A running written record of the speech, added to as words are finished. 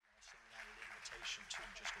session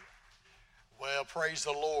 2. Well, praise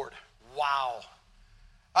the Lord. Wow.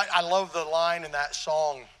 I love the line in that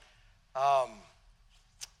song. I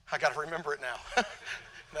got to remember it now. Isn't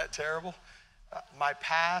that terrible? My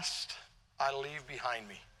past, I leave behind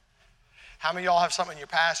me. How many of y'all have something in your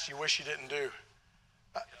past you wish you didn't do?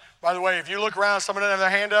 By the way, if you look around, someone doesn't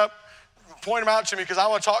have their hand up, point them out to me because I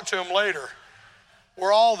want to talk to them later.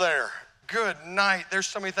 We're all there. Good night. There's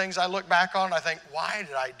so many things I look back on and I think, why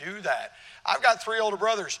did I do that? I've got 3 older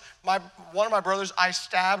brothers. One of my brothers I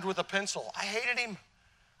stabbed with a pencil. I hated him.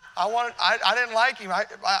 I didn't like him.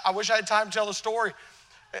 I wish I had time to tell the story.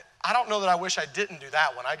 I don't know that I wish I didn't do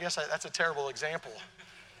that one. I guess that's a terrible example.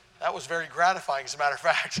 That was very gratifying, as a matter of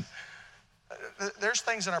fact. There's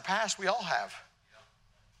things in our past we all have.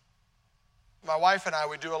 My wife and I,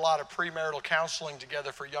 we do a lot of premarital counseling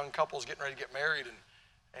together for young couples getting ready to get married.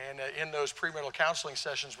 And in those premarital counseling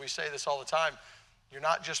sessions, we say this all the time. You're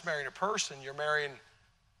not just marrying a person, you're marrying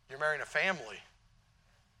a family.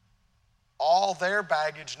 All their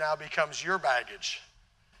baggage now becomes your baggage.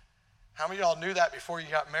 How many of y'all knew that before you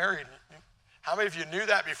got married? How many of you knew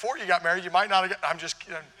that before you got married? You might not have, I'm just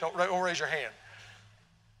kidding, don't raise your hand.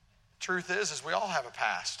 Truth is we all have a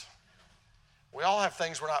past. We all have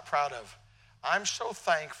things we're not proud of. I'm so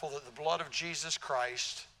thankful that the blood of Jesus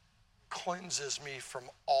Christ cleanses me from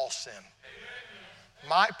all sin.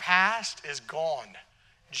 My past is gone.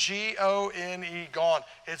 G-O-N-E, gone.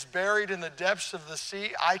 It's buried in the depths of the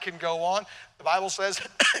sea. I can go on. The Bible says,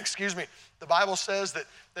 the Bible says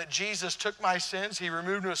that Jesus took my sins. He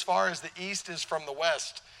removed them as far as the east is from the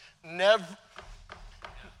west. I'm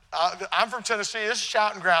from Tennessee. This is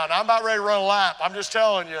shouting ground. I'm about ready to run a lap. I'm just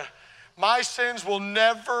telling you. My sins will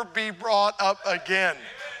never be brought up again.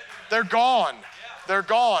 They're gone. They're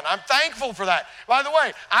gone. I'm thankful for that. By the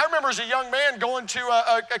way, I remember as a young man going to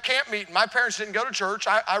a camp meeting. My parents didn't go to church.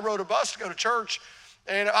 I rode a bus to go to church.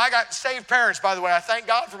 And I got saved parents, by the way. I thank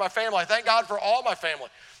God for my family. I thank God for all my family.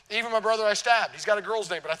 Even my brother I stabbed. He's got a girl's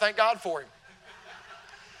name, but I thank God for him.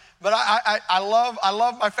 But I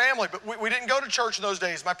love my family. But we didn't go to church in those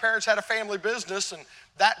days. My parents had a family business, and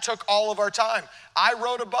that took all of our time. I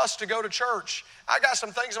rode a bus to go to church. I got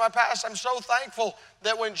some things in my past. I'm so thankful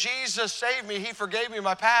that when Jesus saved me, he forgave me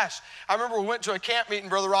my past. I remember we went to a camp meeting,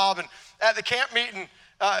 Brother Rob, and at the camp meeting,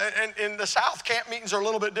 in the South, camp meetings are a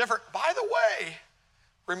little bit different. By the way,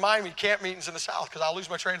 remind me, camp meetings in the South, because I'll lose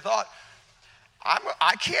my train of thought.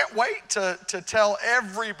 I can't wait to tell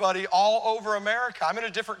everybody all over America. I'm in a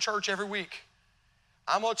different church every week.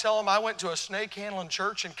 I'm going to tell them I went to a snake handling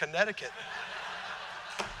church in Connecticut.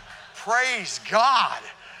 Praise God.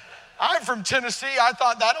 I'm from Tennessee. I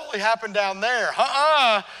thought that only happened down there.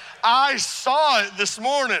 I saw it this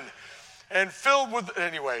morning and filled with,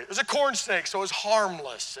 anyway, it was a corn snake, so it was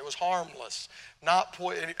harmless. It was harmless. Not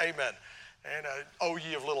poison, amen. And oh,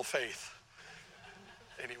 ye of little faith.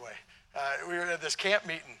 Anyway, we were at this camp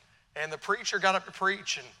meeting, and the preacher got up to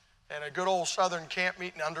preach, and a good old southern camp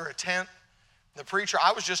meeting under a tent. The preacher,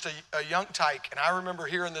 I was just a young tyke, and I remember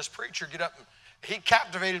hearing this preacher get up, and he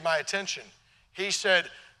captivated my attention. He said,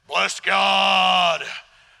 "Bless God."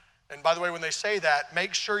 And by the way, when they say that,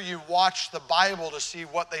 make sure you watch the Bible to see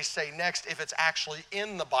what they say next, if it's actually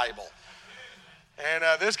in the Bible. And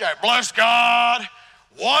this guy, "Bless God,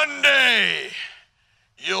 one day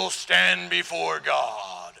you'll stand before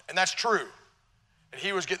God." And that's true. And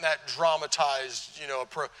he was getting that dramatized,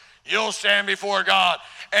 you'll stand before God.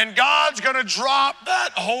 And God's going to drop that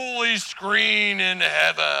holy screen in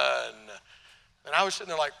heaven. And I was sitting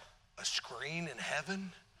there like, a screen in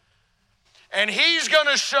heaven? And he's going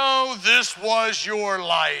to show this was your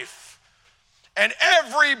life. And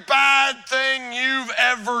every bad thing you've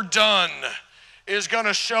ever done is going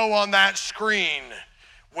to show on that screen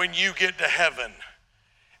when you get to heaven.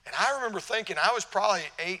 And I remember thinking, I was probably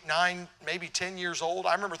 8, 9, maybe 10 years old.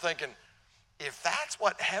 I remember thinking, if that's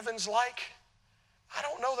what heaven's like, I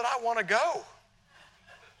don't know that I want to go.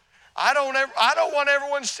 I don't want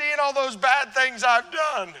everyone seeing all those bad things I've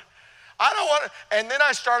done. I don't want to. And then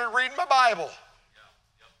I started reading my Bible.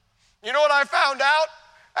 You know what I found out?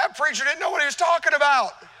 That preacher didn't know what he was talking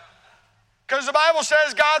about. Because the Bible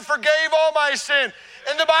says God forgave all my sin.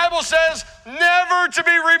 And the Bible says never to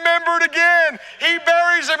be remembered again. He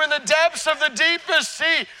buries them in the depths of the deepest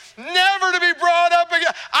sea, never to be brought up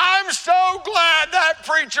again. I'm so glad that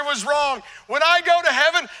preacher was wrong. When I go to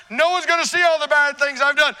heaven, no one's going to see all the bad things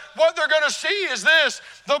I've done. What they're going to see is this,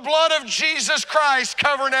 the blood of Jesus Christ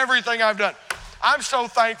covering everything I've done. I'm so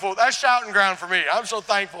thankful. That's shouting ground for me. I'm so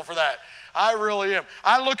thankful for that. I really am.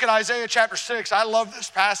 I look at Isaiah chapter 6. I love this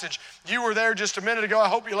passage. You were there just a minute ago. I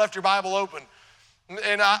hope you left your Bible open.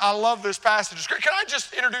 And I love this passage. Can I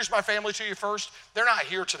just introduce my family to you first? They're not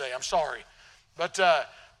here today, I'm sorry. But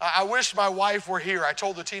I wish my wife were here. I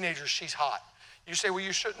told the teenagers she's hot. You say, well,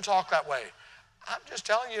 you shouldn't talk that way. I'm just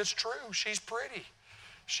telling you it's true. She's pretty.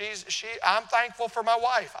 I'm thankful for my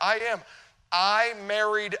wife. I am. I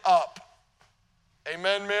married up.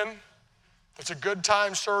 Amen, men? It's a good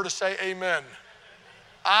time, sir, to say amen.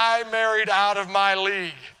 I married out of my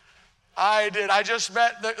league. I did. I just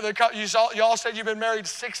met y'all said you've been married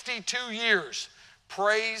 62 years.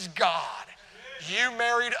 Praise God. You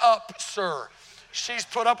married up, sir. She's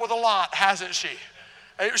put up with a lot, hasn't she?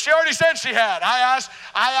 She already said she had. I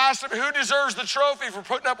asked him who deserves the trophy for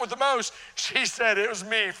putting up with the most. She said it was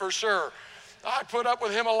me for sure. I put up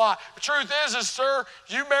with him a lot. The truth is, sir,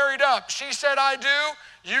 you married up. She said I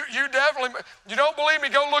do. You definitely, you don't believe me,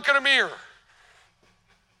 go look in a mirror.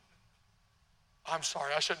 I'm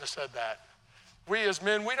sorry, I shouldn't have said that. We as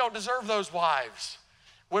men, we don't deserve those wives.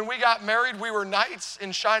 When we got married, we were knights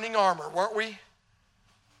in shining armor, weren't we?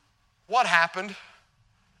 What happened?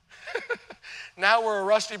 Now we're a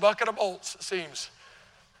rusty bucket of bolts, it seems.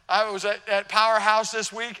 I was at Powerhouse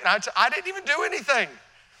this week, and I didn't even do anything.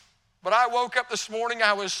 But I woke up this morning,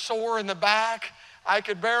 I was sore in the back. I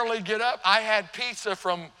could barely get up. I had pizza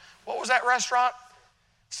from, what was that restaurant?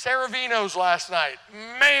 Saravino's last night.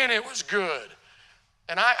 Man, it was good.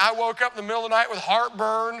 And I woke up in the middle of the night with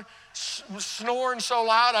heartburn, snoring so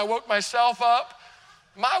loud I woke myself up.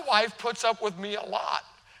 My wife puts up with me a lot.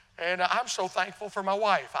 And I'm so thankful for my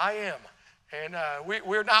wife. I am. And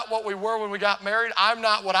we're not what we were when we got married. I'm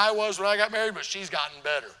not what I was when I got married, but she's gotten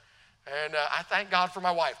better. And I thank God for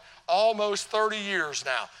my wife. Almost 30 years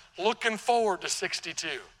now. Looking forward to 62.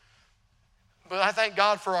 But I thank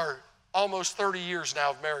God for our almost 30 years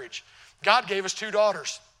now of marriage. God gave us 2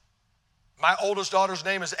 daughters. My oldest daughter's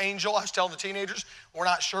name is Angel. I was telling the teenagers, we're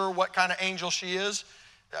not sure what kind of angel she is.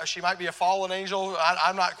 She might be a fallen angel.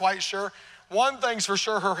 I'm not quite sure. One thing's for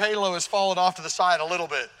sure, her halo has fallen off to the side a little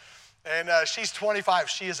bit. And she's 25.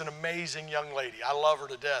 She is an amazing young lady. I love her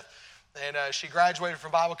to death. And she graduated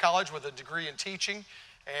from Bible college with a degree in teaching.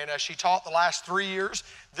 And she taught the last 3 years.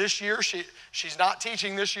 This year, she's not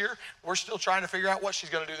teaching this year. We're still trying to figure out what she's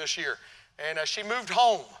going to do this year. And she moved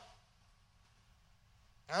home.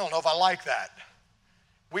 I don't know if I like that.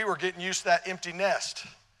 We were getting used to that empty nest.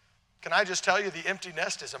 Can I just tell you, the empty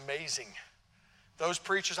nest is amazing. Those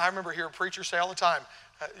preachers, I remember hearing preachers say all the time,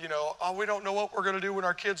 oh, we don't know what we're going to do when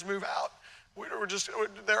our kids move out.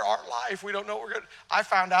 They're our life. We don't know what we're going to do. I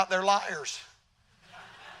found out they're liars.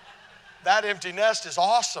 That empty nest is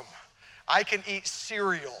awesome. I can eat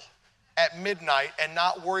cereal at midnight and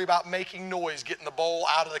not worry about making noise, getting the bowl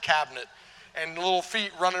out of the cabinet and little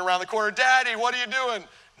feet running around the corner. Daddy, what are you doing?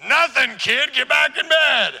 Nothing, kid, get back in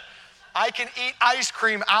bed. I can eat ice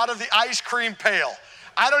cream out of the ice cream pail.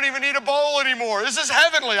 I don't even need a bowl anymore. This is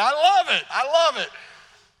heavenly. I love it. I love it.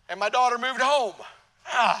 And my daughter moved home.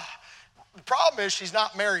 The problem is she's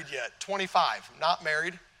not married yet, 25, not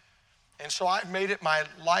married. And so I've made it my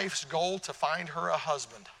life's goal to find her a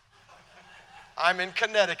husband. I'm in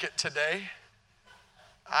Connecticut today.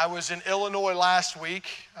 I was in Illinois last week.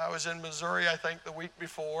 I was in Missouri, I think, the week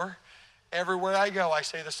before. Everywhere I go, I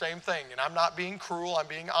say the same thing. And I'm not being cruel, I'm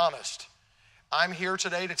being honest. I'm here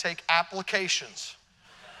today to take applications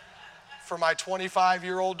for my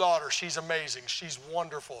 25-year-old daughter. She's amazing. She's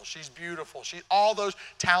wonderful. She's beautiful. She's all those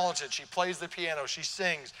talented. She plays the piano. She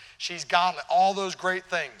sings. She's godly. All those great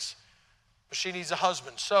things. But she needs a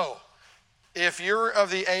husband. So if you're of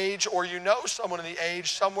the age or you know someone in the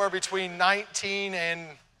age somewhere between 19 and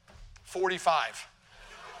 45,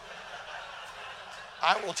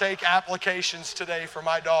 I will take applications today for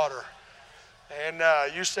my daughter. And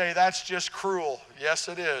you say, that's just cruel. Yes,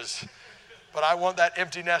 it is. But I want that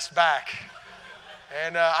empty nest back.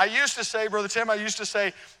 And I used to say, Brother Tim,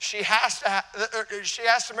 she has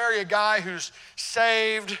to marry a guy who's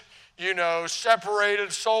saved,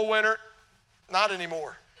 separated, soul winner. Not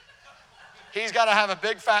anymore. He's got to have a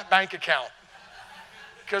big fat bank account.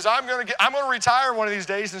 Because I'm going to retire one of these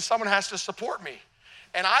days and someone has to support me.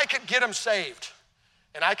 And I could get him saved.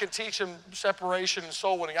 And I can teach him separation and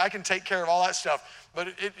soul winning. I can take care of all that stuff. But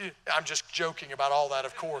I'm just joking about all that,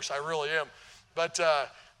 of course. I really am. But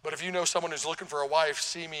if you know someone who's looking for a wife,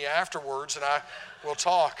 see me afterwards and I will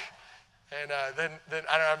talk. And then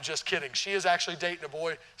I'm just kidding. She is actually dating a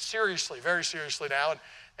boy seriously, very seriously now.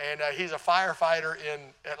 And he's a firefighter in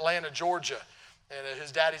Atlanta, Georgia. And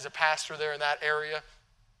his daddy's a pastor there in that area.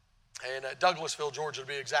 And Douglasville, Georgia to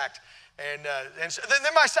be exact. And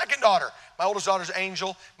then my second daughter, my oldest daughter's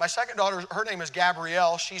Angel. My second daughter, her name is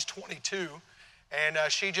Gabrielle. She's 22. And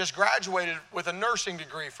she just graduated with a nursing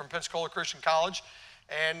degree from Pensacola Christian College.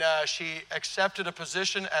 And she accepted a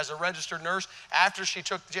position as a registered nurse after she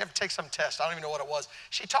took, did you have to take some test? I don't even know what it was.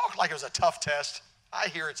 She talked like it was a tough test. I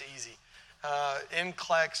hear it's easy.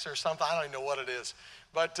 NCLEX or something, I don't even know what it is.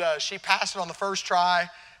 But she passed it on the first try,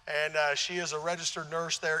 and she is a registered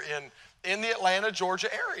nurse there in the Atlanta, Georgia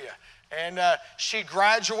area. And she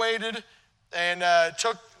graduated and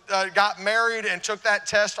got married and took that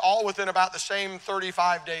test all within about the same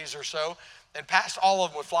 35 days or so and passed all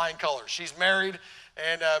of them with flying colors. She's married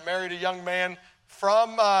and married a young man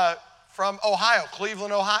from Ohio,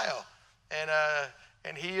 Cleveland, Ohio.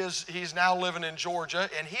 And he's now living in Georgia,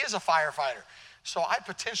 and he is a firefighter. So I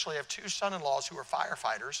potentially have 2 son-in-laws who are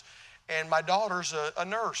firefighters, and my daughter's a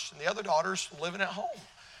nurse, and the other daughter's living at home.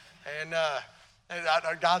 And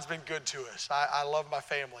God's been good to us. I love my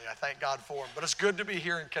family. I thank God for them. But it's good to be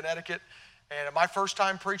here in Connecticut, and my first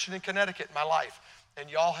time preaching in Connecticut in my life. And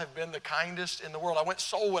y'all have been the kindest in the world. I went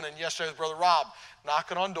soul winning yesterday with Brother Rob,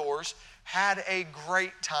 knocking on doors. Had a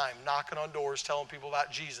great time knocking on doors, telling people about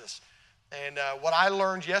Jesus. And what I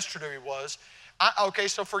learned yesterday was, okay,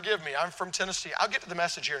 so forgive me. I'm from Tennessee. I'll get to the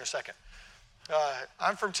message here in a second.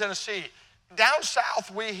 I'm from Tennessee. Down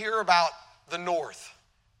south, we hear about the North.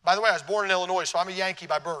 By the way, I was born in Illinois, so I'm a Yankee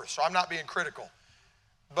by birth, so I'm not being critical.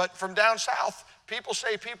 But from down south, people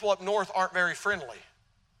say people up north aren't very friendly.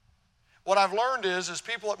 What I've learned is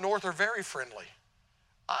people up north are very friendly.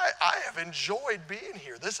 I have enjoyed being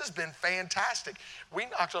here. This has been fantastic. We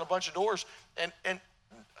knocked on a bunch of doors, and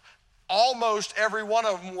almost every one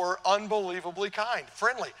of them were unbelievably kind,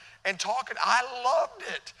 friendly, and talking. I loved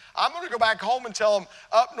it. I'm going to go back home and tell them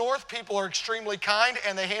up north people are extremely kind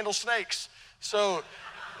and they handle snakes. So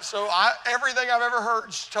everything I've ever heard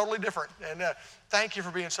is totally different. And thank you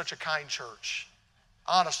for being such a kind church.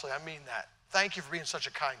 Honestly, I mean that. Thank you for being such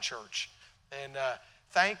a kind church. And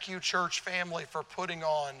thank you, church family, for putting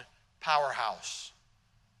on Powerhouse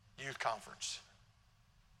Youth Conference.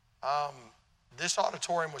 This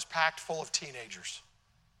auditorium was packed full of teenagers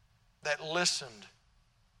that listened,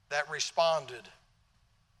 that responded,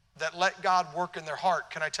 that let God work in their heart.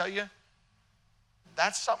 Can I tell you?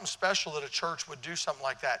 That's something special that a church would do something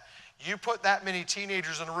like that. You put that many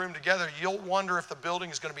teenagers in a room together, you'll wonder if the building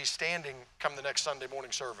is going to be standing come the next Sunday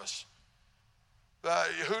morning service.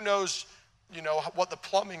 Who knows, what the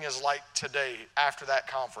plumbing is like today after that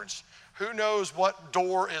conference. Who knows what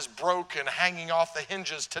door is broken hanging off the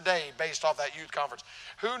hinges today based off that youth conference.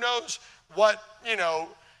 Who knows what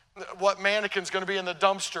mannequin's going to be in the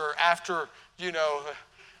dumpster after,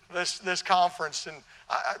 this conference. And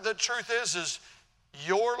the truth is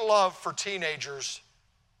your love for teenagers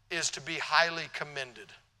is to be highly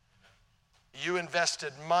commended. You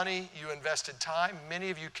invested money, you invested time. Many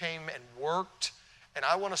of you came and worked. And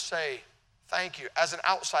I want to say thank you. As an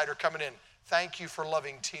outsider coming in, thank you for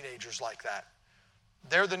loving teenagers like that.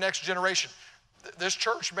 They're the next generation. This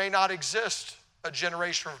church may not exist a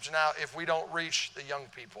generation from now if we don't reach the young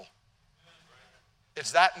people.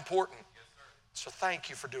 It's that important. So thank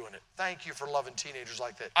you for doing it. Thank you for loving teenagers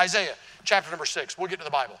like that. Isaiah chapter number 6. We'll get to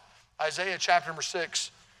the Bible. Isaiah chapter number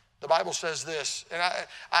 6. The Bible says this, and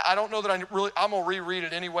I don't know that I'm going to reread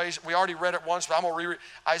it anyways. We already read it once, but I'm going to reread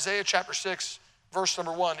Isaiah chapter 6, verse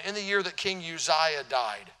number 1. In the year that King Uzziah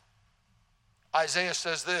died, Isaiah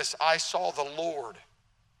says this, I saw the Lord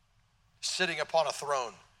sitting upon a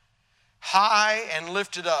throne, high and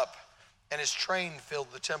lifted up, and his train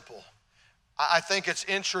filled the temple. I think it's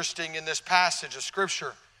interesting in this passage of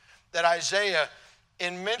Scripture that Isaiah,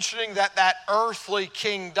 in mentioning that earthly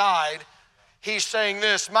king died, he's saying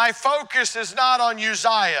this, my focus is not on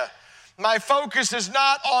Uzziah. My focus is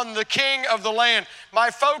not on the king of the land.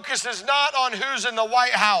 My focus is not on who's in the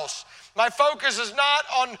White House. My focus is not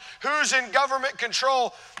on who's in government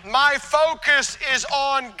control. My focus is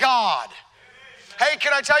on God. Hey,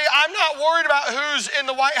 can I tell you, I'm not worried about who's in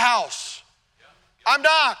the White House. I'm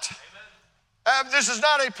not. This is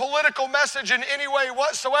not a political message in any way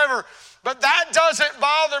whatsoever. But that doesn't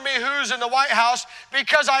bother me who's in the White House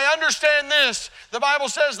because I understand this. The Bible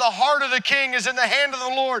says the heart of the king is in the hand of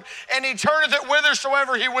the Lord and he turneth it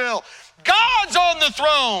whithersoever he will. God's on the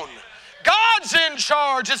throne. God's in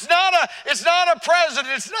charge. It's not a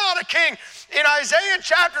president. It's not a king. In Isaiah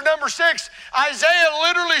chapter number 6, Isaiah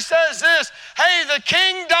literally says this, hey, the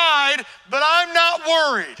king died, but I'm not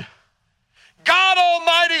worried. God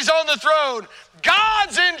Almighty's on the throne.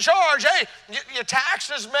 God's in charge. Hey, your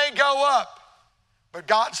taxes may go up, but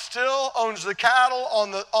God still owns the cattle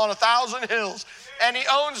on 1,000 hills, and he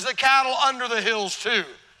owns the cattle under the hills too.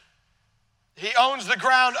 He owns the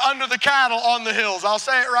ground under the cattle on the hills. I'll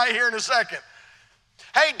say it right here in a second.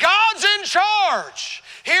 Hey, God's in charge.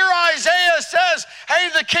 Here Isaiah says, hey,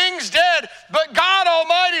 the king's dead, but God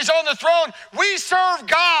Almighty's on the throne. We serve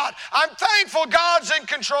God. I'm thankful God's in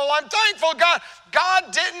control. I'm thankful God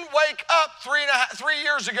didn't wake up 3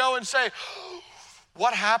 years ago and say,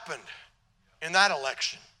 what happened in that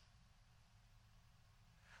election?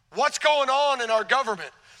 What's going on in our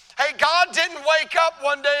government? Hey, God didn't wake up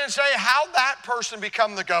one day and say, how'd that person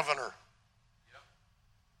become the governor?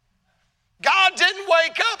 God didn't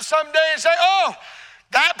wake up someday and say, oh,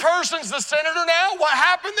 that person's the senator now? What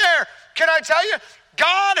happened there? Can I tell you,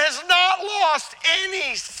 God has not lost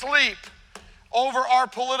any sleep over our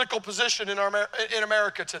political position in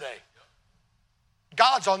America today.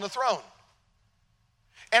 God's on the throne.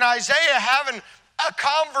 And Isaiah having a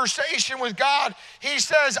conversation with God, he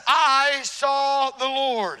says, I saw the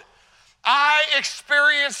Lord. I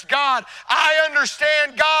experienced God. I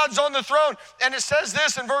understand God's on the throne. And it says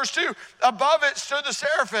this in verse 2, above it stood the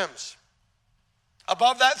seraphims.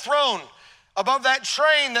 Above that throne, above that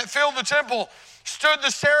train that filled the temple, stood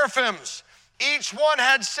the seraphims. Each one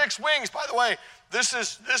had 6 wings. By the way, this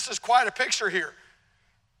is quite a picture here.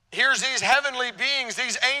 Here's these heavenly beings,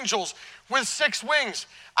 these angels with 6 wings.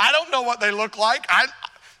 I don't know what they look like.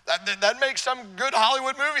 That makes some good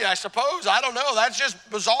Hollywood movie, I suppose. I don't know. That's just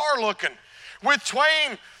bizarre looking. With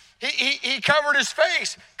twain, he covered his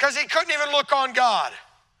face because he couldn't even look on God.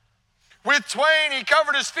 With twain, he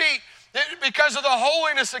covered his feet because of the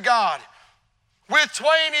holiness of God. With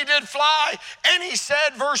twain, he did fly. And he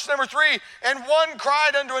said, verse number 3, and one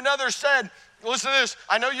cried unto another, said, listen to this.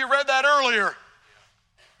 I know you read that earlier.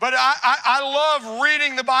 But I love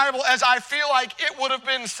reading the Bible as I feel like it would have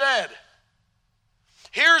been said.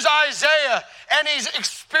 Here's Isaiah, and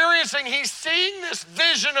he's seeing this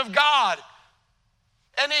vision of God.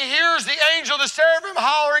 And he hears the angel, the seraphim,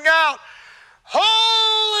 hollering out,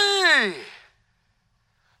 holy,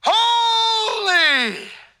 holy,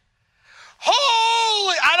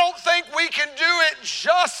 holy. I don't think we can do it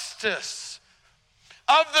justice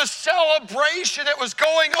of the celebration that was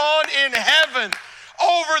going on in heaven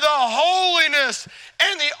over the holiness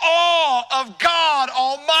and the awe of God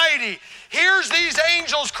Almighty. Here's these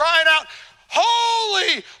angels crying out,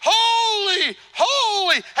 holy, holy,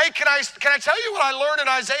 holy. Hey, can I tell you what I learned in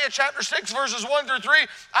Isaiah chapter 6, verses 1 through 3?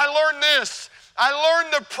 I learned this. I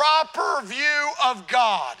learned the proper view of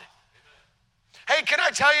God. Hey, can I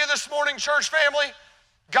tell you this morning, church family?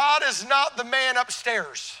 God is not the man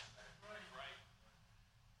upstairs.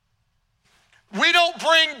 We don't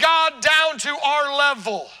bring God down to our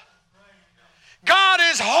level. God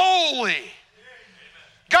is holy.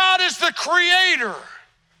 God is the creator.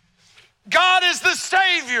 God is the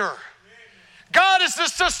savior. God is the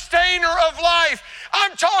sustainer of life.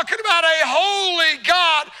 I'm talking about a holy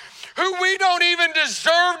God who we don't even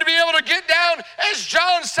deserve to be able to get down, as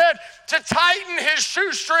John said, to tighten his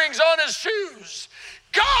shoestrings on his shoes.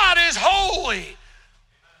 God is holy.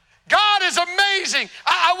 God is amazing.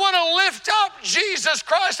 I want to lift up Jesus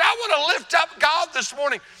Christ. I want to lift up God this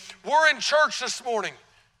morning. We're in church this morning.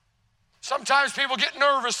 Sometimes people get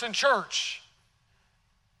nervous in church.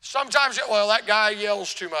 Sometimes, well, that guy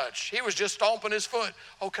yells too much. He was just stomping his foot.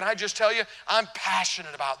 Oh, can I just tell you, I'm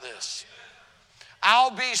passionate about this.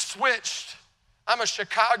 I'll be switched. I'm a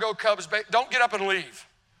Chicago Cubs, don't get up and leave.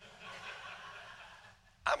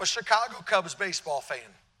 I'm a Chicago Cubs baseball fan.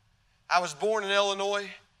 I was born in Illinois.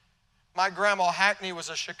 My grandma Hackney was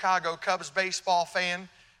a Chicago Cubs baseball fan.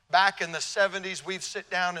 Back in the 70s, we'd sit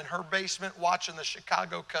down in her basement watching the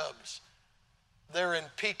Chicago Cubs. They're in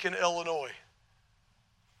Pekin, Illinois.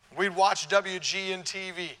 We'd watch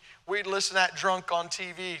WGN-TV. We'd listen to that drunk on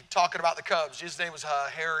TV talking about the Cubs. His name was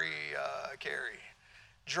Harry Carey.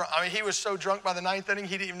 I mean, he was so drunk by the 9th inning,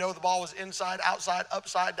 he didn't even know the ball was inside, outside,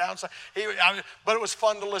 upside, downside. But it was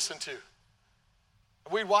fun to listen to.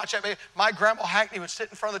 We'd watch that. My grandma Hackney would sit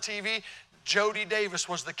in front of the TV. Jody Davis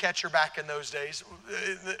was the catcher back in those days,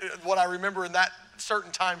 what I remember in that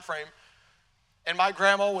certain time frame. And my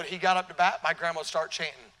grandma, when he got up to bat, my grandma would start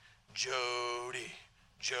chanting, Jody,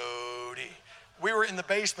 Jody. We were in the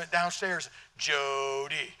basement downstairs,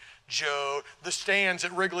 Jody, Joe. The stands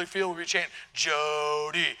at Wrigley Field would be chanting,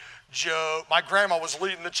 Jody, Joe. My grandma was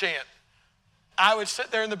leading the chant. I would sit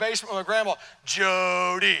there in the basement with my grandma,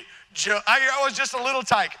 Jody, I was just a little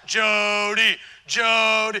tyke, Jody,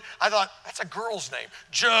 Jody. I thought, that's a girl's name,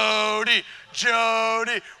 Jody,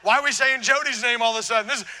 Jody. Why are we saying Jody's name all of a sudden?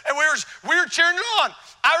 And we were cheering it on.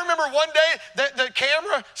 I remember one day the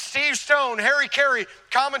camera, Steve Stone, Harry Carey,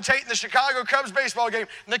 commentating the Chicago Cubs baseball game,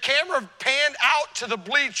 and the camera panned out to the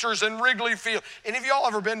bleachers in Wrigley Field. Any of y'all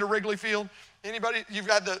ever been to Wrigley Field? Anybody? You've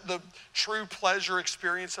had the true pleasure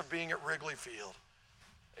experience of being at Wrigley Field.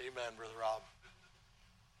 Amen, Brother Rob.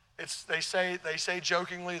 They say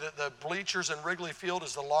jokingly that the bleachers in Wrigley Field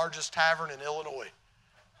is the largest tavern in Illinois.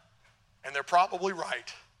 And they're probably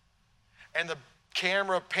right. And the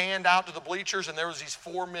camera panned out to the bleachers, and there was these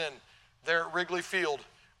 4 men there at Wrigley Field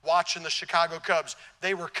watching the Chicago Cubs.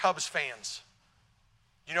 They were Cubs fans.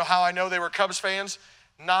 You know how I know they were Cubs fans?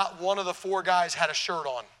 Not one of the 4 guys had a shirt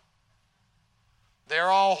on. They're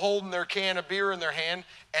all holding their can of beer in their hand,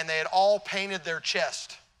 and they had all painted their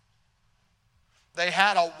chest. They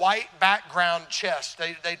had a white background chest.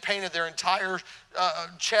 They painted their entire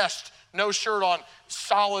chest, no shirt on,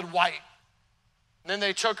 solid white. And then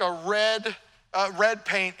they took a red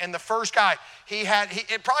paint, and the first guy,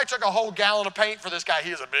 it probably took a whole gallon of paint for this guy.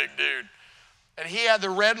 He is a big dude. And he had the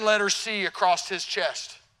red letter C across his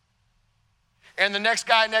chest. And the next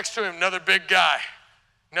guy next to him, another big guy,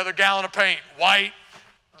 another gallon of paint, white,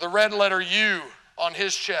 the red letter U on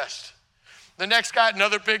his chest. The next guy,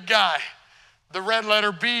 another big guy, the red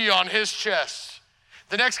letter B on his chest.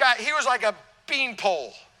 The next guy, he was like a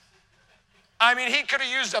beanpole. I mean, he could have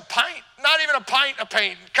used a pint, not even a pint of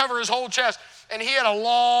paint, cover his whole chest. And he had a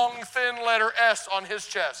long, thin letter S on his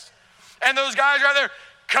chest. And those guys right there,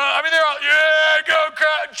 they're all, yeah, go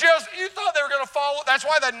Cubs. You thought they were going to fall. That's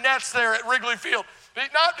why the net's there at Wrigley Field.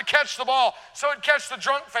 Not to catch the ball, so it'd catch the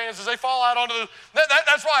drunk fans as they fall out onto the,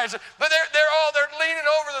 that's why. But they're leaning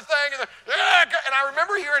over the thing, and I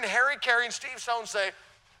remember hearing Harry Carey and Steve Stone say,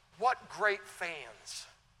 what great fans.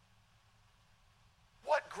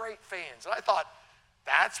 What great fans. And I thought,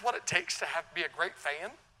 that's what it takes to be a great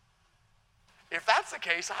fan? If that's the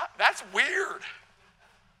case, that's weird.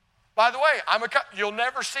 By the way, you'll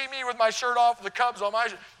never see me with my shirt off with the Cubs on my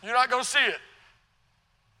shirt. You're not going to see it.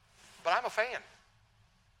 But I'm a fan.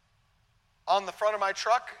 On the front of my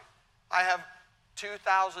truck, I have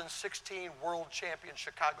 2016 World Champion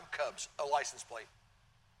Chicago Cubs, a license plate.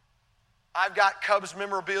 I've got Cubs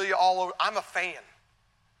memorabilia all over. I'm a fan.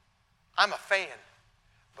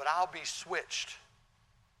 But I'll be switched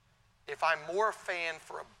if I'm more a fan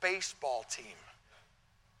for a baseball team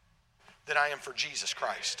than I am for Jesus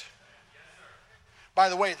Christ. By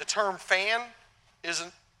the way, the term fan is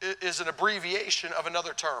an abbreviation of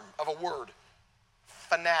another term, of a word,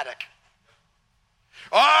 fanatic.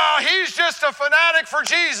 Oh, he's just a fanatic for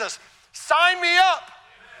Jesus. Sign me up.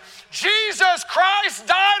 Jesus Christ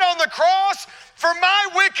died on the cross for my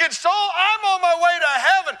wicked soul. I'm on my way to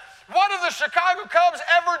heaven. What have the Chicago Cubs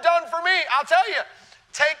ever done for me? I'll tell you,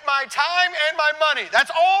 take my time and my money.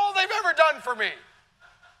 That's all they've ever done for me.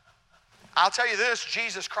 I'll tell you this,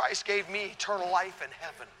 Jesus Christ gave me eternal life in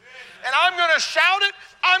heaven. And I'm going to shout it.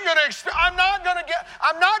 I'm not going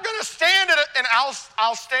to stand at it, and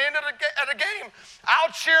I'll stand at a game.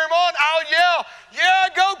 I'll cheer him on. I'll yell, yeah,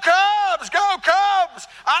 go Cubs, go Cubs.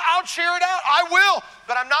 I'll cheer it out. I will.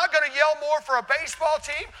 But I'm not going to yell more for a baseball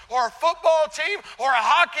team or a football team or a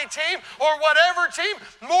hockey team or whatever team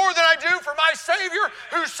more than I do for my Savior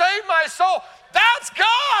who saved my soul. That's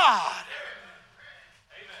God.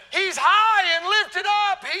 He's high and lifted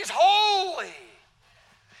up. He's holy.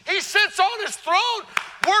 He sits on his throne.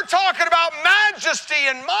 We're talking about majesty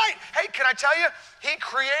and might. Hey, can I tell you, he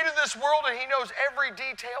created this world and he knows every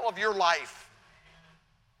detail of your life.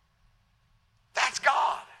 That's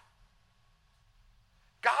God.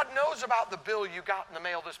 God knows about the bill you got in the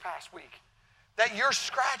mail this past week. That you're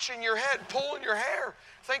scratching your head, pulling your hair,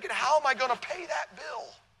 thinking, how am I going to pay that bill?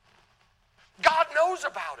 God knows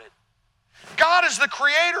about it. God is the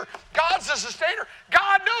creator. God's the sustainer.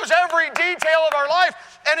 God knows every detail of our life.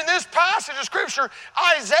 And in this passage of Scripture,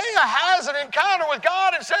 Isaiah has an encounter with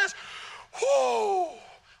God and says, whoa,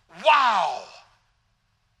 wow,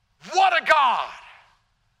 what a God.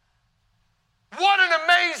 What an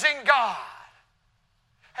amazing God.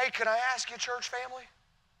 Hey, can I ask you, church family?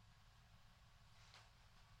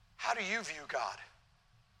 How do you view God?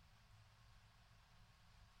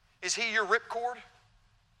 Is he your ripcord?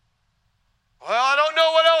 Well, I don't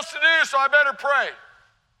know what else to do, so I better pray.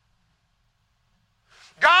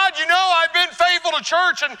 God, you know I've been faithful to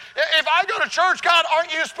church, and if I go to church, God,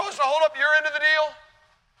 aren't you supposed to hold up your end of the deal?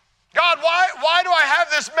 God, why do I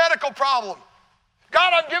have this medical problem?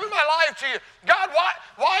 God, I'm giving my life to you. God,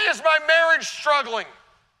 why is my marriage struggling?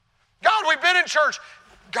 God, we've been in church.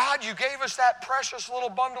 God, you gave us that precious little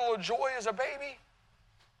bundle of joy as a baby.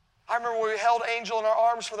 I remember when we held Angel in our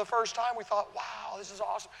arms for the first time, we thought, wow, this is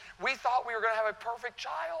awesome. We thought we were going to have a perfect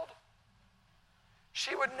child.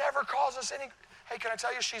 She would never cause us any... Hey, can I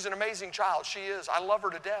tell you, she's an amazing child. She is. I love her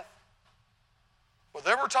to death. Well,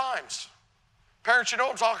 there were times, parents, you know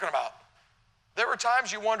what I'm talking about. There were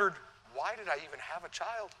times you wondered, why did I even have a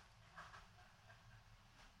child?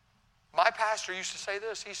 My pastor used to say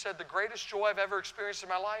this. He said, the greatest joy I've ever experienced in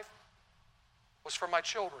my life was from my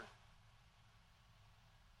children.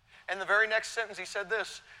 And the very next sentence he said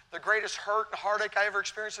this, the greatest hurt and heartache I ever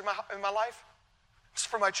experienced in my life was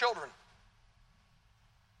for my children.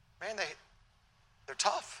 Man, they're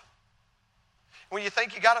tough. When you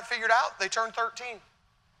think you got it figured out, they turn 13.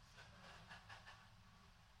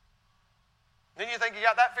 Then you think you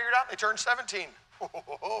got that figured out, they turn 17. You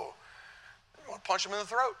want to punch them in the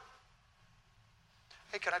throat.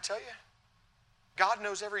 Hey, can I tell you? God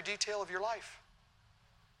knows every detail of your life.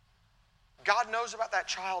 God knows about that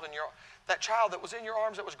child that was in your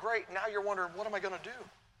arms that was great. Now you're wondering, what am I going to do?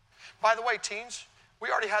 By the way, teens, we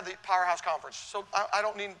already had the Powerhouse Conference, so I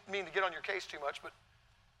don't mean to get on your case too much, but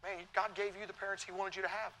man, God gave you the parents He wanted you to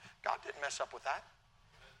have. God didn't mess up with that.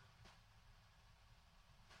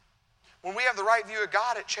 When we have the right view of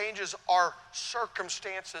God, it changes our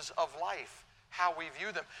circumstances of life, how we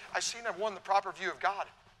view them. I see, number one, the proper view of God.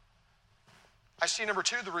 I see, number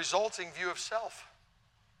two, the resulting view of self.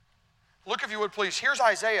 Look, if you would, please. Here's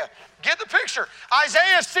Isaiah. Get the picture.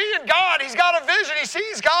 Isaiah's seeing God. He's got a vision. He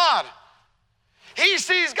sees God. He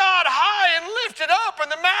sees God high and lifted up,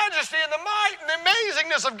 and the majesty and the might and the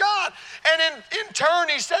amazingness of God. And in turn,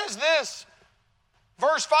 he says this.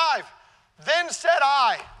 Verse 5, then said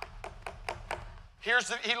I.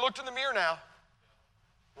 He looked in the mirror now.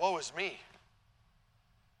 Woe is me.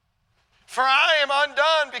 For I am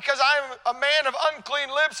undone, because I am a man of unclean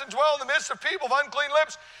lips and dwell in the midst of people of unclean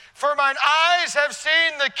lips. For mine eyes have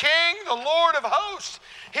seen the King, the Lord of hosts.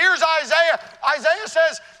 Here's Isaiah. Isaiah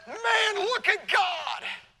says, man, look at God.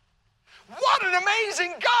 What an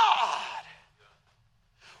amazing God.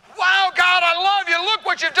 Wow, God, I love you. Look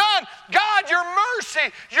what you've done. God, your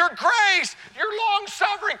mercy, your grace, your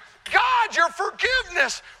long-suffering. God, your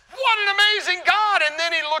forgiveness. What an amazing God. And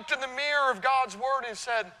then he looked in the mirror of God's word and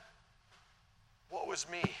said, woe is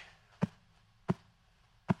me.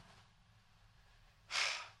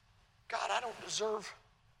 God, I don't deserve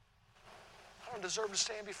to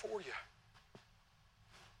stand before you.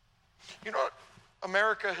 You know what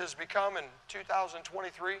America has become in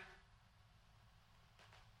 2023?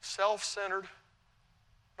 Self-centered,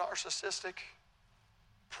 narcissistic,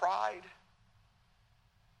 pride.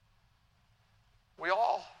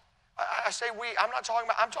 I say we, I'm talking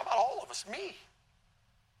about all of us, me.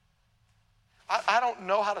 I don't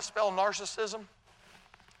know how to spell narcissism.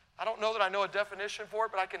 I don't know that I know a definition for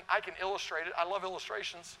it, but I can illustrate it. I love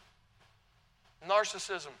illustrations.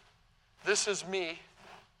 Narcissism. This is me.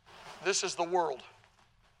 This is the world.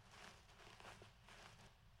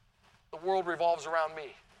 The world revolves around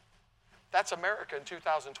me. That's America in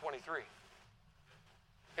 2023.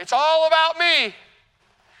 It's all about me.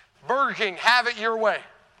 Burger King, have it your way.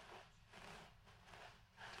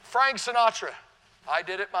 Frank Sinatra, I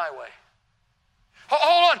did it my way.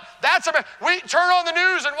 Hold on, we turn on the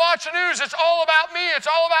news and watch the news. It's all about me. It's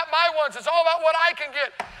all about my wants. It's all about what I can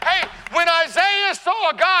get. Hey, when Isaiah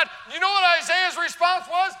saw God, you know what Isaiah's response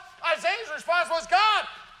was? Isaiah's response was, God,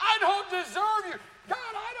 I don't deserve you.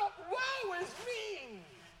 God, woe is me.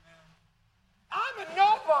 I'm a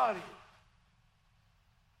nobody.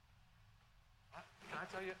 Can I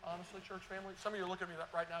tell you, honestly, church family, some of you are looking at me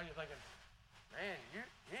right now, you're thinking, man, you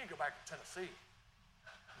need to go back to Tennessee.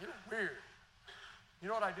 You're weird. You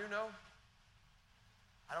know what I do know?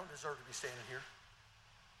 I don't deserve to be standing here.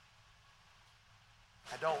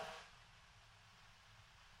 I don't.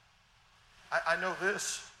 I know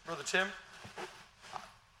this, Brother Tim.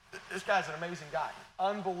 This guy's an amazing guy.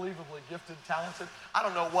 Unbelievably gifted, talented. I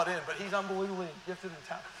don't know what in, but he's unbelievably gifted and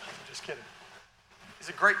talented. I'm just kidding. He's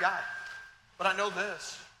a great guy. But I know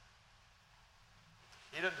this.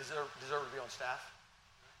 He doesn't deserve to be on staff.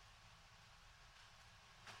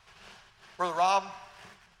 Brother Rob,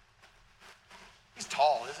 he's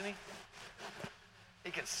tall, isn't he?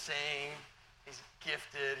 He can sing. He's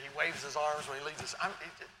gifted. He waves his arms when he leads us.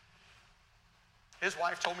 His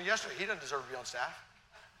wife told me yesterday he doesn't deserve to be on staff.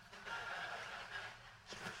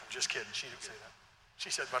 I'm just kidding. She didn't say that. She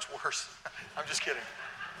said much worse. I'm just kidding.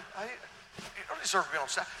 You don't deserve to be on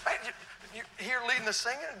staff. Man, you're here leading the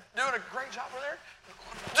singing, doing a great job over there.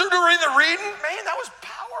 During the reading, man, that was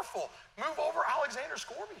powerful. Move over Alexander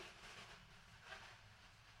Scorby.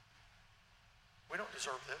 We don't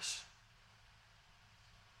deserve this.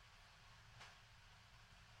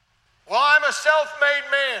 Well, I'm a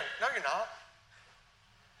self-made man. No, you're not.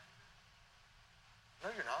 No,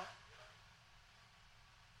 you're not.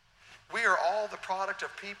 We are all the product of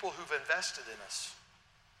people who've invested in us.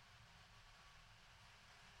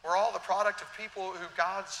 We're all the product of people who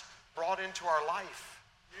God's brought into our life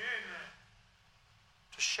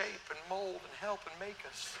to shape and mold and help and make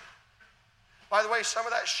us. By the way, some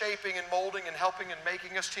of that shaping and molding and helping and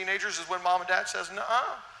making us teenagers is when mom and dad says,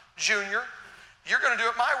 "Nuh-uh, Junior, you're going to do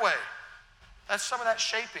it my way." That's some of that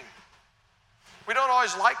shaping. We don't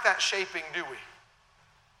always like that shaping, do we?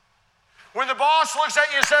 When the boss looks at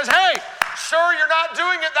you and says, "Hey, sir, you're not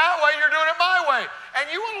doing it that way, you're doing it my way." And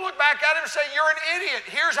you want to look back at him and say, "You're an idiot,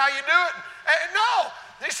 here's how you do it." And no,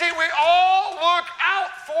 you see, we all look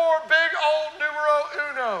out for big old numero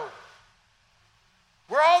uno.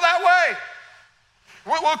 We're all that way.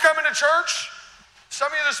 We'll come into church.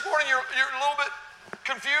 Some of you this morning, you're a little bit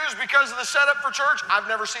confused because of the setup for church. I've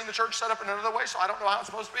never seen the church set up in another way, so I don't know how it's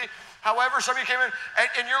supposed to be. However, some of you came in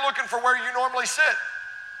and you're looking for where you normally sit.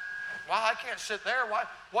 Well, I can't sit there. Why?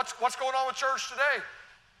 What's going on with church today?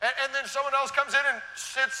 And then someone else comes in and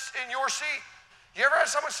sits in your seat. You ever had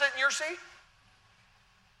someone sit in your seat?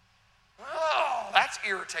 Oh, that's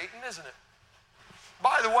irritating, isn't it?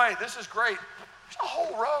 By the way, this is great. There's a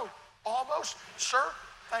whole row, almost. Sir,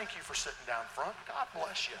 thank you for sitting down front. God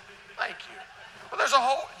bless you. Thank you. But there's a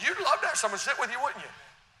whole, you'd love to have someone sit with you, wouldn't you?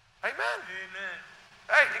 Amen? Amen.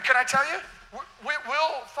 Hey, can I tell you?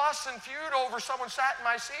 We'll fuss and feud over someone sat in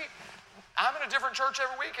my seat. I'm in a different church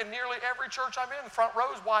every week, and nearly every church I'm in, the front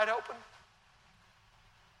row is wide open.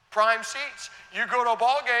 Prime seats. You go to a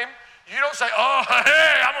ball game, you don't say, "Oh,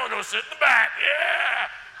 hey, I'm going to go sit in the back. Yeah,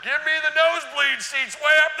 give me the nosebleed seats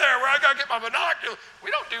way up there where I got to get my binoculars."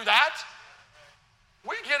 We don't do that.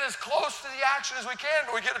 We get as close to the action as we can,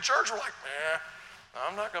 but we get to church, we're like,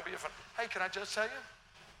 I'm not going to be a fan. Hey, can I just tell you?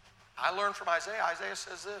 I learned from Isaiah. Isaiah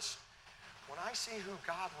says this: when I see who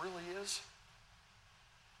God really is,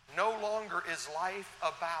 no longer is life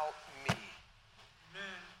about me.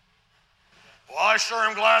 Amen. Well, I sure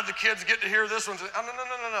am glad the kids get to hear this one.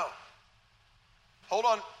 Oh, no. Hold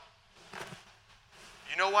on.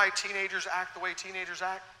 You know why teenagers act the way teenagers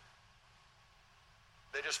act?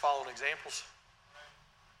 They just follow examples.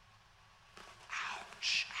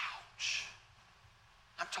 Ouch, ouch.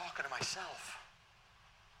 I'm talking to myself.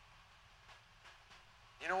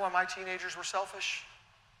 You know why my teenagers were selfish?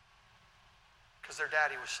 Because their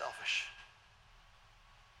daddy was selfish.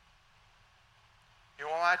 You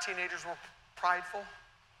know why my teenagers were prideful?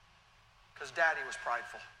 Because daddy was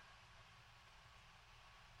prideful.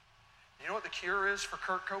 You know what the cure is for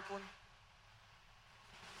Kurt Copeland?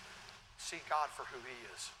 See God for who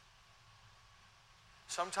he is.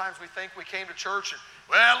 Sometimes we think we came to church and,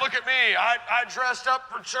 well, look at me. I dressed up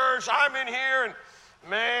for church. I'm in here and,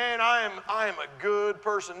 man, I am a good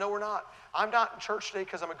person. No, we're not. I'm not in church today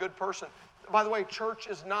because I'm a good person. By the way, church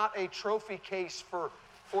is not a trophy case for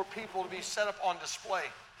people to be set up on display.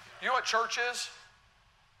 You know what church is?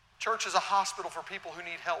 Church is a hospital for people who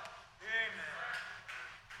need help. Amen.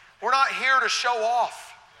 We're not here to show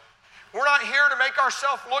off. We're not here to make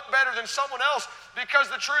ourselves look better than someone else,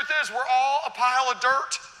 because the truth is we're all a pile of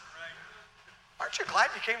dirt. Right. Aren't you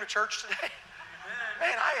glad you came to church today?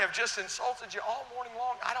 Amen. Man, I have just insulted you all morning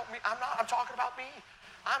long. I'm talking about me.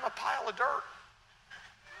 I'm a pile of dirt.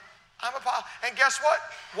 I'm a pile. And guess what?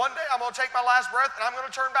 One day I'm going to take my last breath and I'm going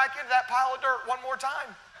to turn back into that pile of dirt one more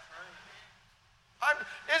time.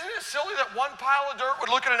 Isn't it silly that one pile of dirt would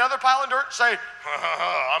look at another pile of dirt and say,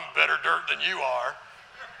 I'm better dirt than you are?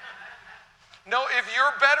 No, if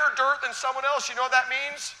you're better dirt than someone else, you know what that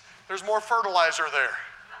means? There's more fertilizer there.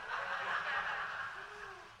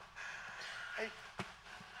 Hey,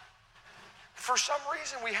 for some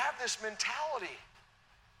reason, we have this mentality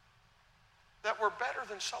that we're better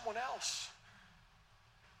than someone else.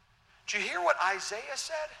 Did you hear what Isaiah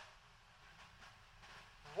said?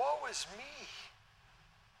 Woe is me,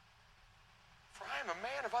 for I am a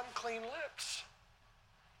man of unclean lips.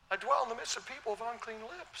 I dwell in the midst of people of unclean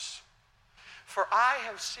lips. For I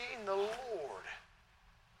have seen the Lord,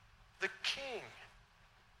 the King.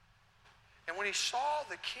 And when he saw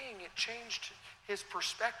the King, it changed his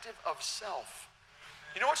perspective of self.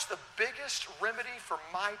 You know what's the biggest remedy for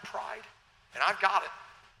my pride? And I've got it.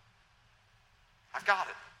 I've got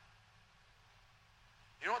it.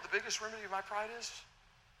 You know what the biggest remedy of my pride is?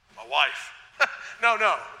 My wife. No,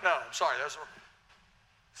 I'm sorry. That's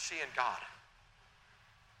seeing God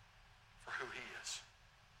for who he is.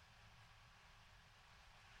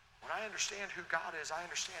 When I understand who God is, I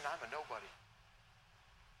understand I'm a nobody.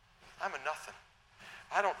 I'm a nothing.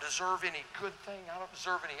 I don't deserve any good thing. I don't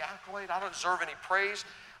deserve any accolade. I don't deserve any praise.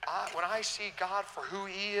 When I see God for who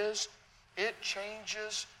he is, it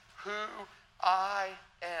changes who I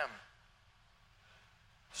am.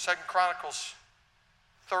 2 Chronicles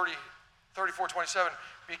 34:27,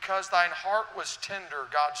 because thine heart was tender,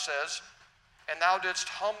 God says, and thou didst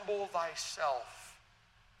humble thyself.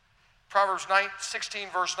 Proverbs 16,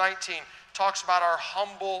 verse 19, talks about our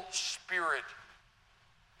humble spirit.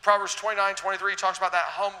 Proverbs 29:23 talks about that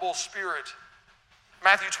humble spirit.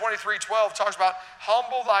 Matthew 23:12 talks about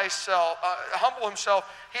humble himself.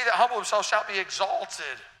 He that humble himself shall be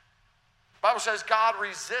exalted. The Bible says God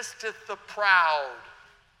resisteth the proud,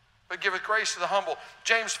 but giveth grace to the humble.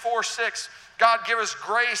 James 4:6, God giveth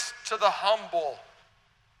grace to the humble.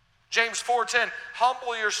 James 4:10,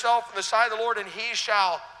 humble yourself in the sight of the Lord, and he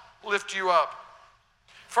shall lift you up.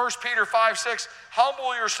 1 Peter 5:6,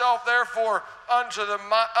 humble yourself therefore under the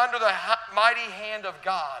mighty hand of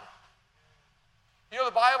God. You know,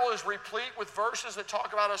 the Bible is replete with verses that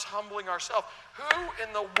talk about us humbling ourselves. Who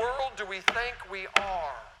in the world do we think we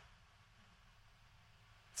are?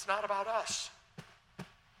 It's not about us.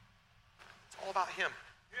 It's all about him.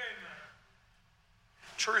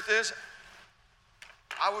 Truth is,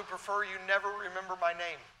 I would prefer you never remember my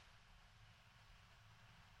name.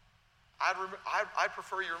 I'd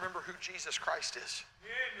prefer you remember who Jesus Christ is.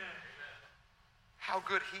 How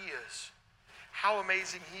good he is. How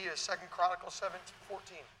amazing he is. 2 Chronicles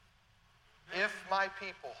 7:14. If my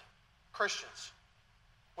people, Christians,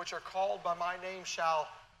 which are called by my name, shall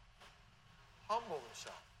humble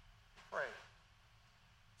themselves, pray,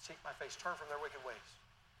 seek my face, turn from their wicked ways,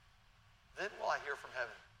 then will I hear from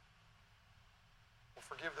heaven, will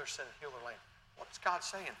forgive their sin and heal their land. What's God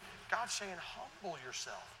saying? God's saying, humble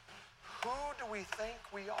yourself. Who do we think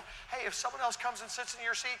we are? Hey, if someone else comes and sits in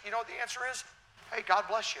your seat, you know what the answer is? Hey, God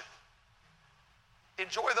bless you.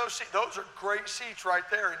 Enjoy those seats. Those are great seats right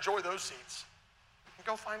there. Enjoy those seats. And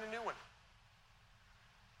go find a new one.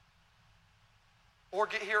 Or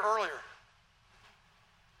get here earlier.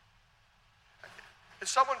 If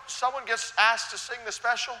someone gets asked to sing the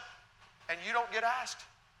special and you don't get asked,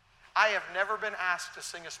 I have never been asked to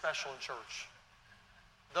sing a special in church.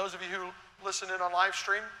 Those of you who listen in on live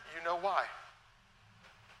stream, you know why.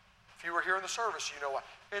 If you were here in the service, you know why.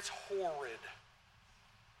 It's horrid.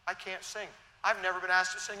 I can't sing. I've never been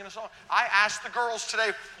asked to sing in a song. I asked the girls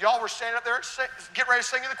today, y'all were standing up there getting ready to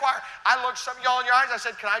sing in the choir. I looked some of y'all in your eyes, I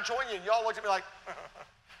said, can I join you? And y'all looked at me like,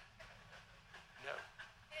 no.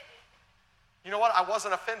 You know what? I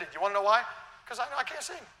wasn't offended. You want to know why? Because I know I can't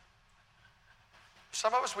sing.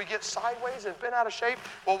 Some of us, we get sideways and been out of shape.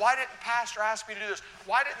 Well, why didn't Pastor ask me to do this?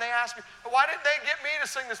 Why didn't they ask me? Why didn't they get me to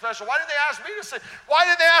sing the special? Why didn't they ask me to sing? Why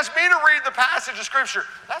didn't they ask me to read the passage of Scripture?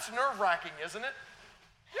 That's nerve-wracking, isn't it?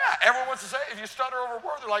 Yeah, everyone wants to say, if you stutter over a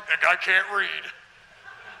word, they're like, that guy can't read.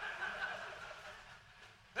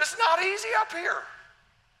 This is not easy up here.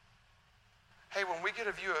 Hey, when we get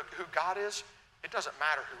a view of who God is, it doesn't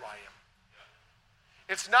matter who I am.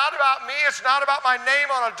 It's not about me. It's not about my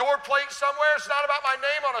name on a door plate somewhere. It's not about my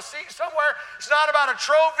name on a seat somewhere. It's not about a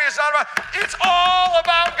trophy. It's all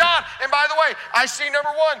about God. And by the way, I see number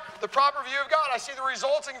one, the proper view of God. I see the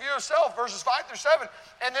resulting view of self, verses 5-7.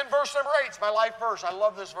 And then verse number 8, it's my life verse. I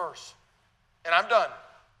love this verse. And I'm done.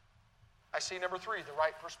 I see number 3, the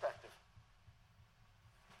right perspective.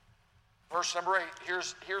 Verse number 8,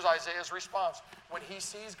 here's Isaiah's response. When he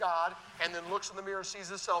sees God and then looks in the mirror and sees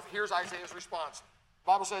himself, here's Isaiah's response. The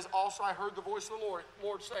Bible says, also I heard the voice of the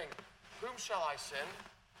Lord saying, whom shall I send?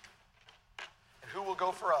 And who will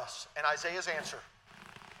go for us? And Isaiah's answer,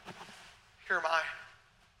 here am I.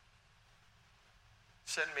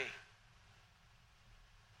 Send me.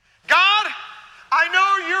 God, I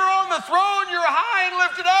know you're on the throne, you're high and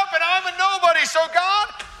lifted up, and I'm a nobody. So God,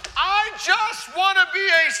 I just want to be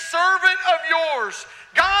a servant of yours.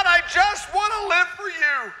 God, I just want to live for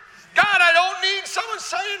you. God, I don't need someone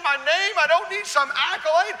saying my name. I don't need some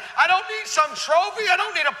accolade. I don't need some trophy. I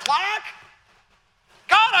don't need a plaque.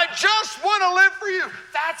 God, I just want to live for you.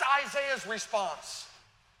 That's Isaiah's response.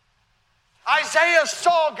 Isaiah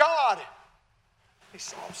saw God. He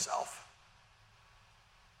saw himself.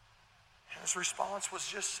 And his response was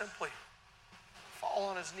just simply fall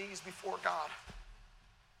on his knees before God.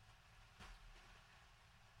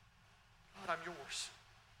 God, I'm yours.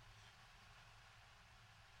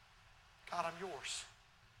 God, I'm yours.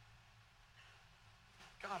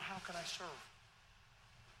 God, how can I serve?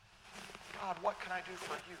 God, what can I do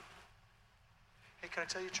for you? Hey, can I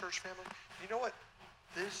tell you, church family? You know what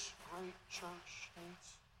this great church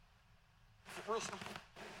needs? It's real simple.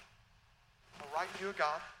 A right view of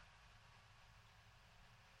God,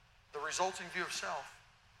 the resulting view of self,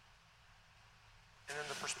 and then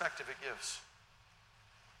the perspective it gives.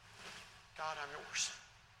 God, I'm yours.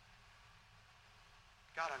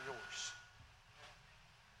 God, I'm yours.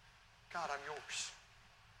 God, I'm yours.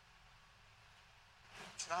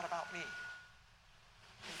 It's not about me.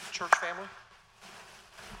 Church family,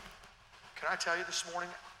 can I tell you this morning,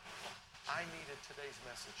 I needed today's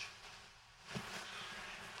message.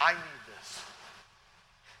 I need this.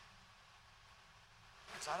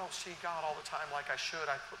 Because I don't see God all the time like I should.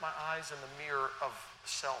 I put my eyes in the mirror of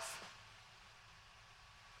self.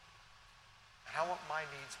 And I want my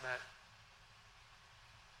needs met.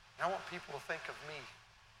 And I want people to think of me.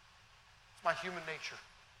 It's my human nature.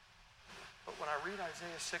 But when I read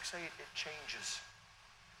Isaiah 6:8, it changes.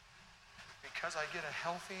 Because I get a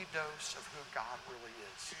healthy dose of who God really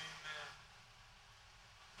is.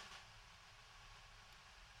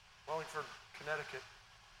 Wellingford, Connecticut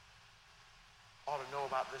ought to know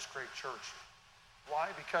about this great church. Why?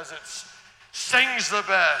 Because it sings the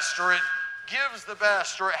best, or it gives the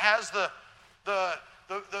best, or it has the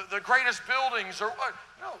greatest buildings, or what?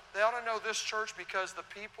 No, they ought to know this church because the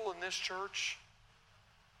people in this church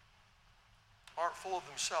aren't full of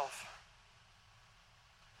themselves.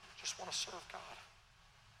 Just want to serve God.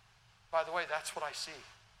 By the way, that's what I see.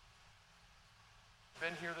 I've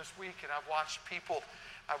been here this week and I've watched people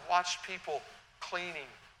cleaning,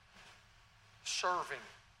 serving,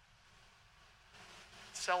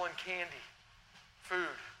 selling candy,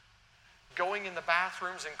 food, going in the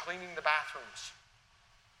bathrooms and cleaning the bathrooms.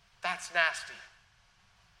 That's nasty.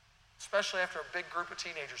 Especially after a big group of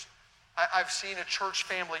teenagers. I've seen a church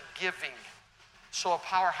family giving so a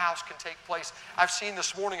powerhouse can take place. I've seen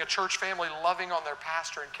this morning a church family loving on their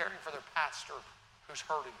pastor and caring for their pastor who's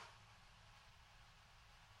hurting.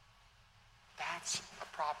 That's a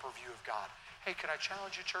proper view of God. Hey, can I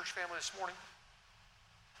challenge you, church family, this morning?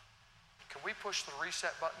 Can we push the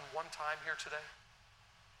reset button one time here today?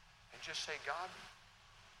 And just say, God,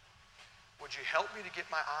 would you help me to get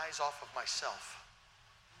my eyes off of myself?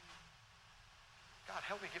 God,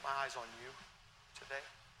 help me get my eyes on you today.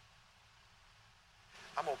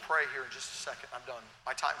 I'm going to pray here in just a second. I'm done.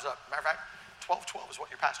 My time's up. Matter of fact, 12:12 is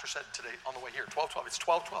what your pastor said today on the way here. 12:12. It's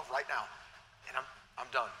 12:12 right now. And I'm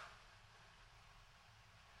done.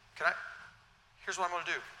 Here's what I'm going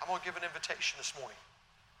to do. I'm going to give an invitation this morning.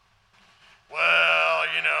 Well,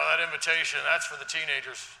 you know, that invitation, that's for the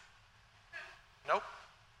teenagers. Nope.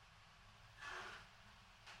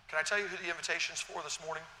 Can I tell you who the invitation's for this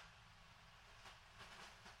morning?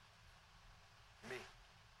 Me.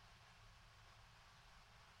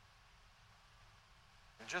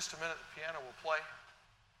 In just a minute, the piano will play.